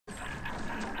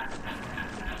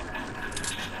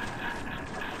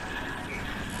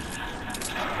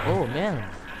Oh man!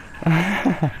 Ah,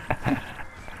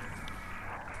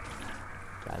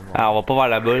 on Calme-moi. va pas vers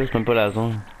là-bas, là, c'est même pas la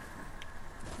zone.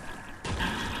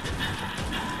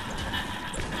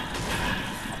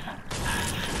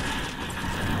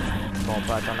 Bon, on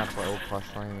peut attendre au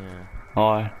prochain.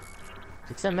 Ouais.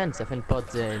 C'est que ça, man, ça fait une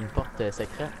porte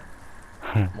secrète.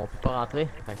 Mais on peut pas rentrer.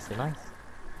 Fait que c'est nice.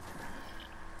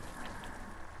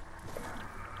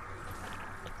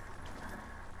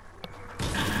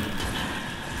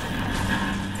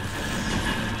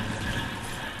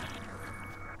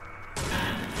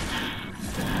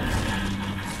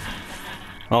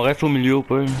 On reste au milieu ou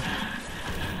pas?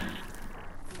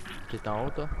 T'es en haut,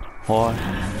 toi?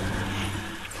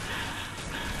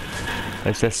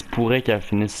 Ouais. Ça se pourrait qu'elle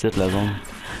finisse ici, la zone.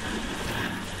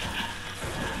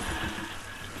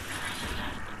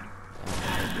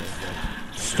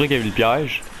 C'est toi qui as vu le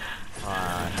piège? Ouais.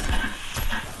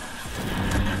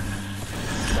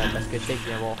 Ben, parce que Shake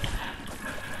vient voir.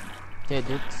 Tiens,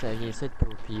 doute, ça vient ici,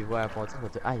 puis il voit un pontier, il va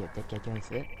dire, ah, il y a peut-être quelqu'un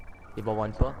ici. Il va voir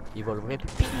une porte, il va l'ouvrir, puis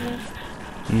ping!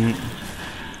 Hmm.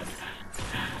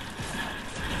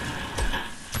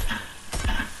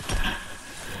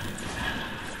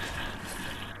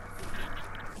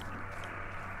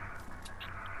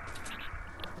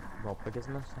 Bon, pas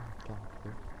quasiment ça, encore un peu.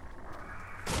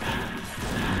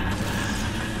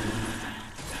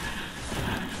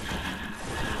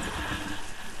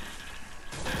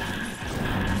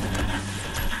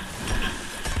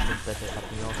 Peut-être un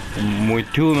champignon, c'est ça. Moi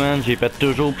tout, man, j'ai pète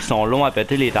toujours, pis ils sont longs à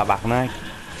péter les tabarnak.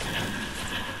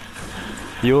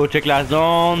 Yo, check la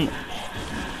zone!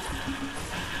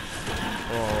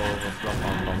 Oh, va falloir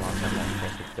prendre ton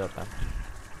manche, c'est top, hein.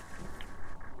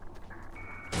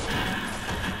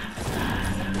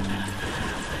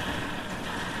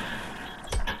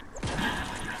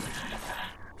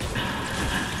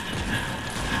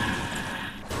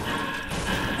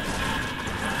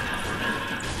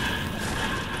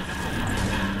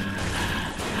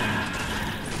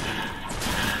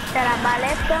 T'as la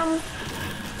balette, Tom?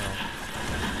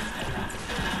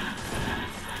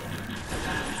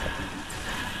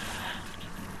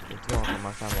 Et toi, on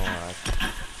commence à avoir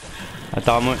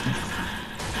Attends-moi.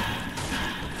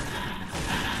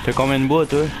 T'as combien de bois,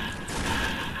 toi?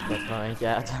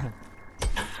 84.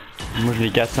 Moi, j'en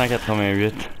ai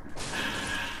 488.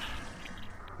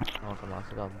 On commence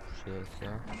à boucher ça.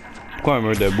 Pourquoi un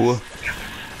mur de bois?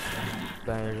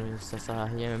 Ben, ça sert à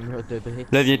rien, un mur de briques.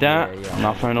 Là, Si, viens-t'en. On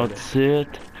en on fait va un pas autre là.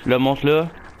 site. Là, monte là.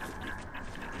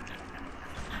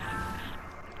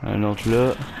 Un autre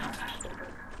là.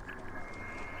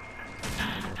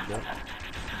 Donc là,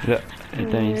 Là,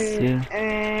 étant ici. là,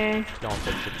 on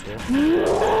fait tout ça.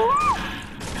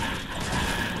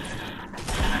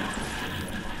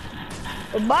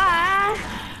 Bah!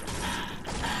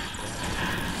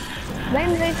 Ben,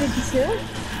 vous avez fait qui ça?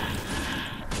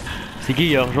 C'est qui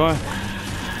il a rejoint?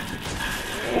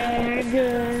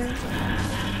 De...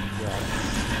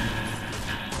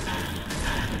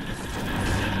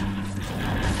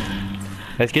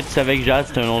 Est-ce que tu savais que Jade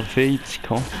c'était un nom de fille, petit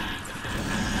con?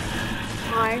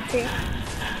 Ouais, c'est...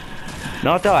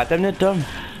 Non, attends une minute, Tom.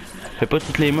 Fais pas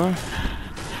toutes les mains.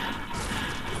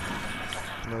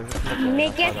 On va juste mettre Mais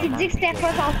une qu'est-ce affaire que tu de dis que même, c'était puis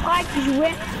pas son frère qui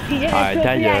jouait? Puis Ah, j'aurais ta plus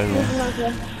la gueule. cause dans ça.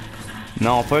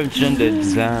 Non, pas un petit jeune de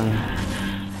 10 ans. Là.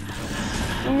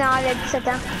 Non, elle a 17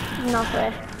 ans. Non, c'est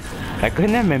vrai. Je la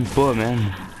connais même pas, man.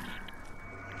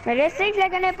 Mais je sais que je la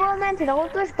connais pas, man. C'est drôle,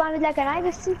 toi, j'ai pas envie de la connaître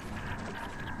aussi.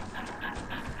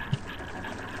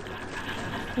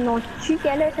 Non, tu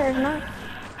qu'elle a, sérieusement.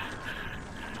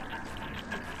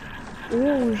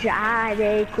 Ouh, Jade,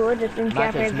 écoute, c'est une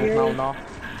Mac, il y a café du mouvement au bleue. nord.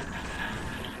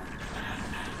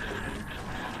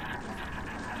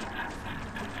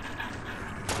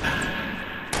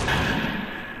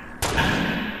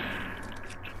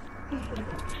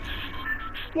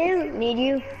 No, need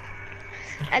you.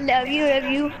 I love you, love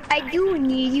you. I do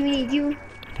need you, need you.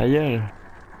 Ta gueule.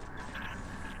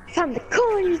 From the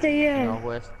corners of the earth.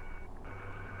 Nord-ouest.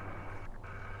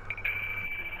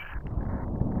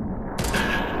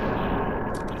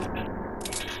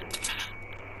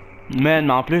 Man,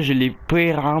 mais en plus, j'ai les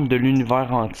pires rampes de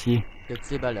l'univers entier. T'as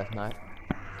tiré balle de fenêtre.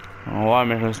 Ouais,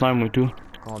 mais je me snipe, moi tout.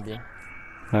 Combien?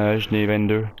 J'en ai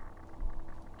 22. Ok,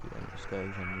 c'est correct,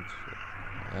 j'en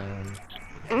ai dit ça.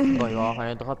 Bon, il va y avoir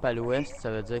un drop à l'ouest, ça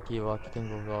veut dire qu'il va y avoir quelqu'un qui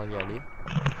va vouloir y aller.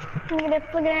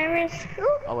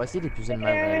 On va essayer d'épuiser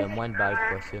le moins de balles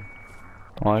possible.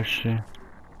 Ouais, je sais.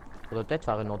 Faudrait peut-être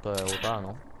faire une autre hauteur,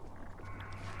 non?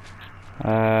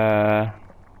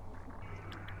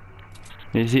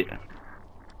 Vas-y.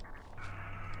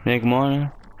 Viens avec moi,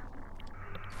 là.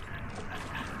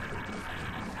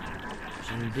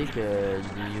 Une idée que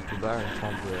les youtubeurs ils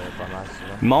font pas mal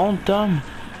souvent. Monte, Tom!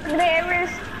 There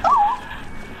is.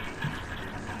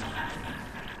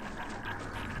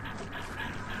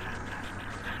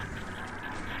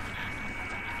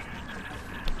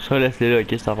 Ça, laisse-les là, ok,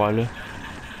 cette affaire-là.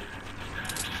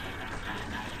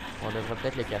 On devrait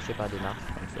peut-être les cacher par des marches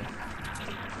comme ça.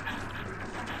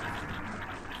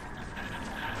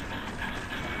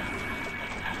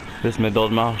 Là, se mettre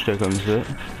d'autres marches là, comme ça.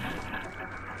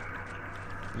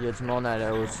 Il y a du monde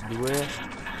au sud-ouest.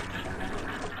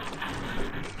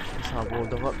 Il s'en va au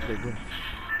drop, le gars.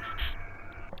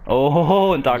 Oh, oh,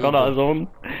 oh, on est encore dans la gars. zone.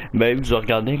 Ben, je vais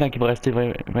regarder quand il va rester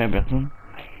 20 personnes.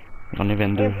 J'en ai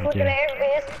 22, ok.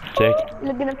 Check.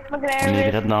 Look at the fucking On est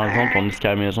Iris. direct dans la zone, pis on est jusqu'à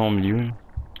la maison au milieu.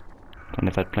 On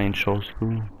a fait plein de choses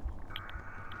cool.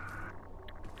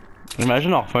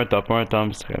 Imagine on refait un top 1,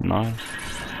 Tom, ce serait nice.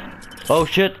 Oh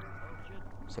shit!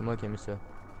 C'est moi qui ai mis ça.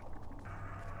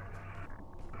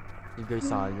 Le gars il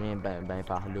s'en vient ben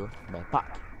par là. Ben pack!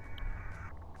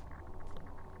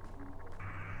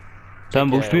 Tom,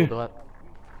 bouge plus.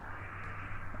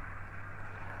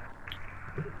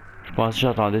 Je pensais que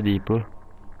j'entendais des pas.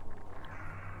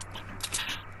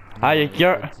 Ah, y'a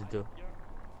quelqu'un!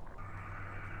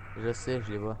 Je sais,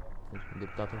 je les vois. Depuis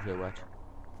tantôt je les watch.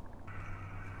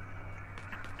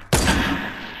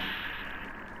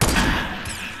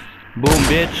 Boom,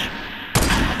 bitch!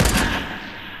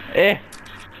 Eh!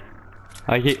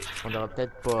 Ok. On devrait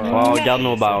peut-être pas. Oh, regarde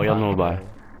nos barres, regarde nos barres.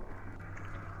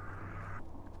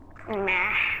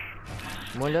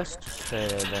 Moi là, ce que je fais,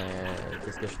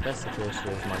 qu'est-ce que je fais, c'est que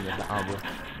je m'en mets en bas.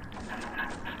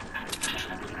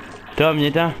 Tom,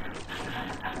 viens-t'en.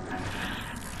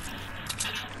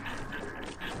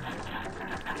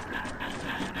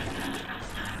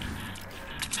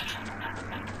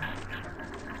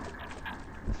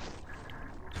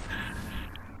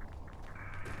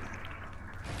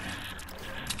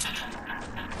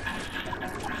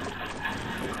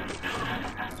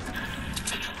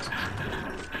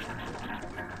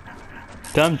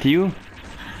 Tom, t'es où?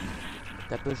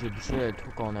 T'as peu, j'ai bouché le trou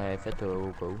qu'on avait fait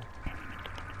au cas où.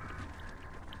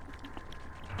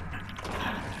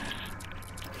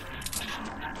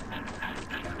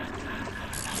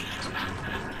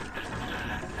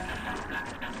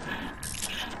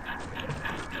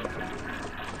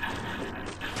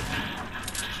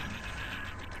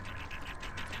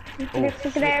 Look at the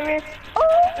fucking Iris. Oh,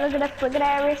 look at the fucking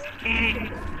Iris.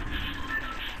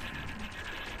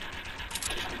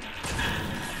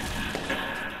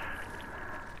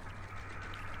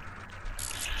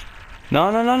 Non,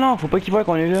 non, non, non, faut pas qu'il voit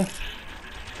qu'on est là.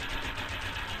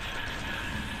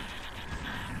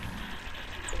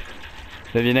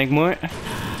 Là, viens avec moi.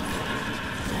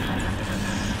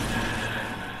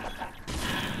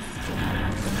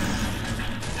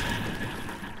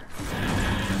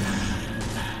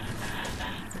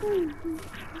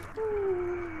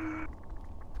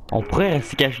 On pourrait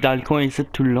rester caché dans le coin ici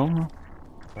tout le long.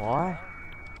 Hein. Ouais.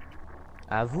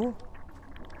 À vous?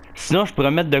 Sinon, je pourrais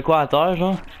mettre de quoi à terre,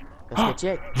 genre. Parce que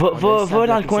check. Va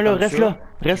dans le coin là, reste là.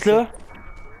 Reste là.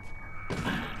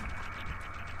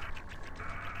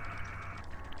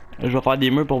 Je vais faire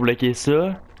des murs pour bloquer ça.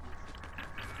 Là,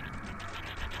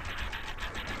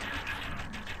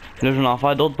 je vais en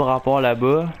faire d'autres par rapport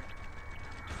là-bas.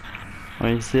 On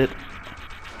est ici.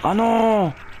 Oh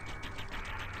non!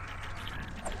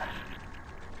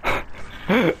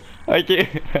 Ok.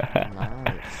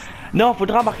 Nice. Non,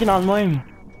 faudra embarquer dans le même.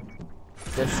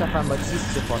 C'est ça faire moitié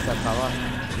si tu veux passer à travers.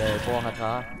 Le voir à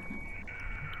travers.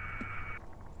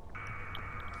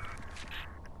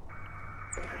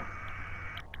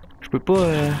 Je peux pas.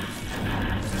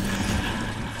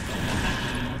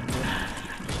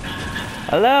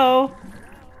 Hello?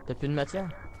 T'as plus de matière?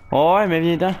 Ouais, mais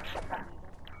viens-t'en.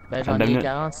 Ben j'en ai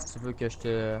 40 si tu veux que je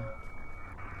te...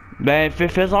 Ben,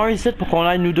 fais-en un ici pour qu'on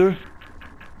aille nous deux.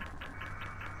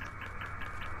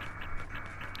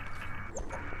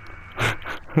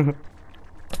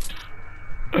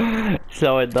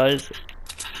 Ça va être nice.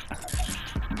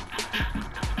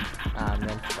 Ah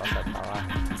man, tu passes à travers.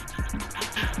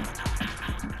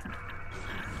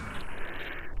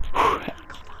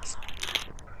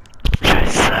 Je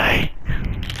sais.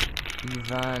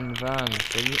 Van,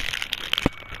 salut.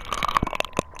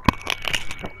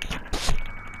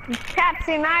 Cap,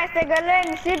 c'est nice, ce gars-là,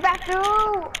 il me suit partout.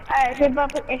 C'est pas...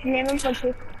 Je l'ai même pas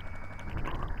tué.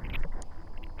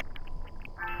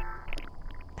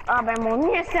 Ah ben mon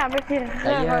nid, c'est en fait, c'est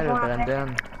Ta gueule,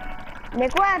 Brandon. De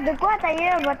quoi, ta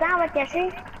gueule? Va-t'en, va te cacher.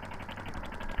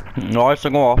 Ouais, c'est ça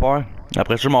qu'on va faire.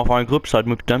 Après ça, je m'en faire un groupe, ça va être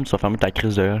moi putain, puis ça va fermer ta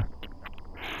crise de gueule.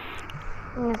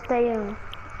 Ta gueule.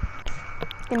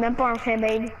 T'es même pas un fait,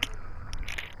 baby.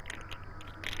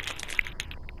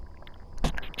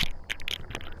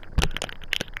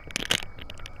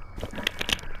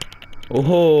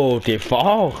 Oh, t'es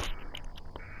fort!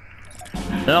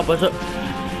 Non, non, pas ça.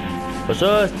 Pas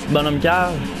ça, ce petit bonhomme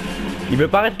cave. Il veut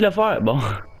pas arrêter de le faire. Bon.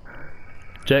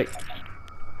 Check.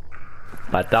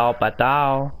 Patard,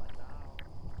 patard.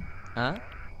 Hein?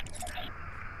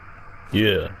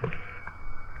 Yeah.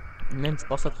 Même tu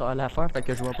passes à travers l'affaire, fait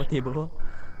que je vois pas tes bras.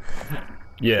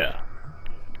 Yeah.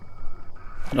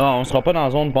 Non, on sera pas dans la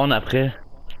zone bonne après.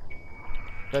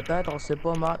 Peut-être, on sait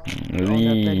pas, Matt. Oui. On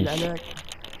a peut-être la luck.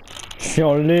 Si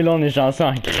on l'est, là, on est chanceux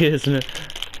en crise, là.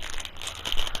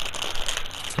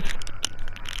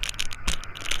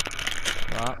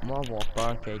 Ah, moi, avoir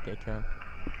peur qu'il y ait quelqu'un.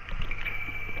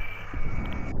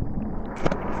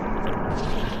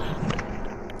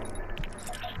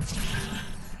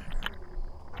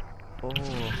 Oh.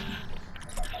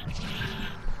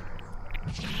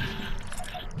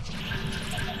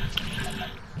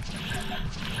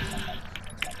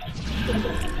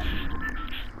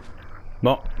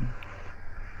 Bon.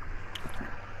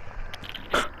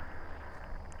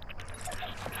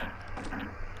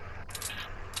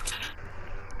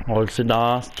 On va le laisser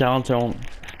dans 40 secondes.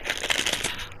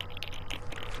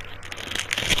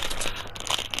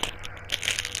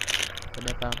 Ça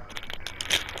dépend.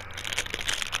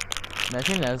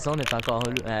 Imagine la zone est encore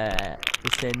là.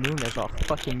 C'est nous, mais genre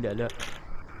fucking de là.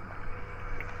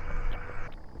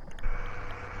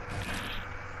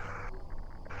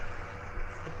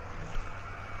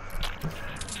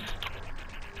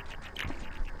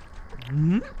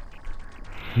 Hmm?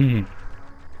 Hmm.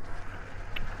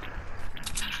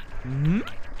 Hmm?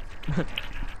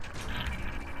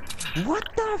 What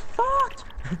the fuck?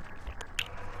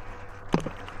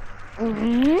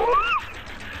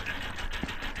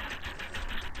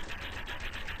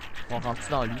 On rentre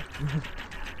dans lui.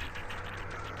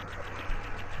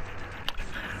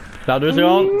 Dans 2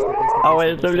 secondes. Ah ouais,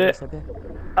 s'il te plaît.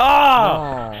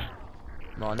 Ah! Non!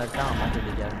 Bon, on a le temps, on monte les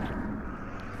gars.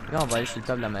 Là, on va aller sur le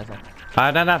top de la maison.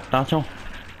 Attends, attends, attention.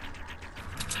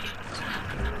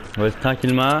 On va être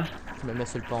tranquillement. Je me mets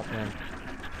sur le pont, man.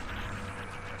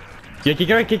 Y'a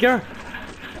quelqu'un, quelqu'un!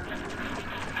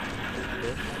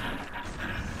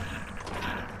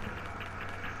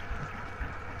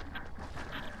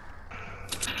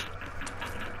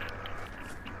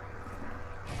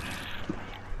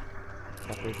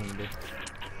 Ça peut, j'ai une idée.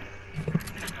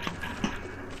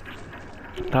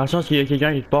 Attention s'il y a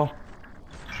quelqu'un qui te part.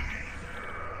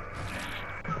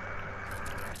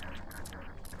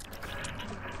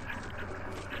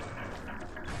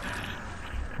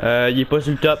 Il est pas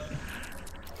sur le top.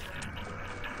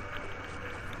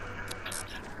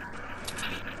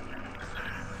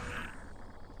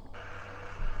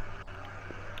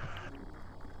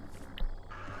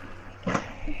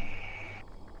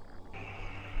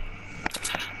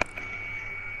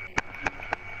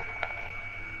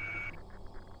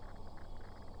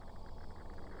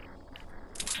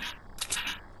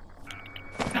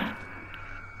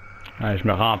 Ouais, je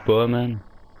me rends pas, man.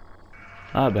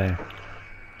 Ah ben.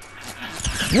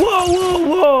 Wow, wow,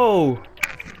 wow!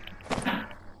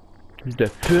 Fils de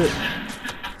pute.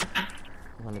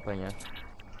 J'en ai pas un.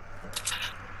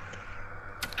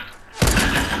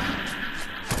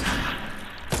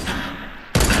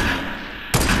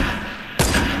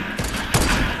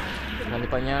 J'en ai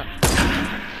pas un.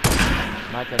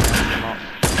 Mec, c'est mort.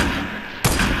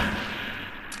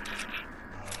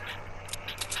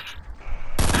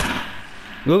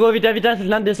 Go, go, vite, vite, c'est le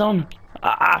temps de descendre.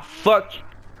 Ah, fuck!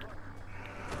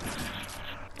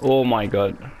 Oh my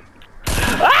god.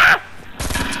 Ah!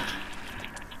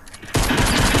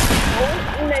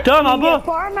 Tom, en bas!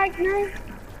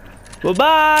 Bye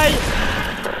bye!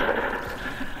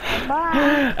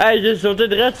 Bye. Hey, j'ai sauté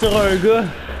direct sur un gars.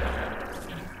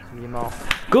 Il est mort.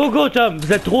 Go, go, Tom,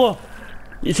 vous êtes 3.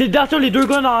 C'est dans les 2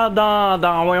 gars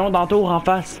voyons, dans le tour en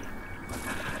face.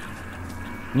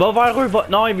 Va vers eux, va.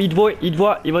 Non, il te voit, il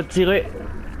va te tirer.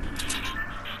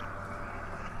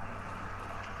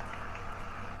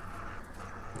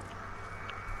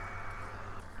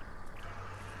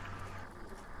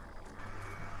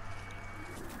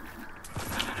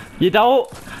 Il est en haut!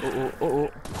 Oh oh oh oh!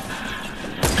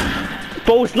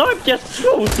 Pas au snipe? Qu'est-ce que tu fais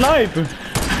au snipe?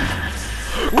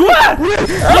 Quoi? Oui!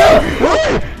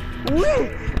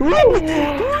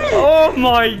 Oh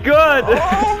my god!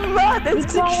 Oh man!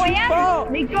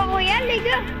 Les Royal, les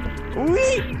gars!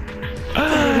 Oui!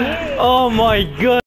 Oh my god!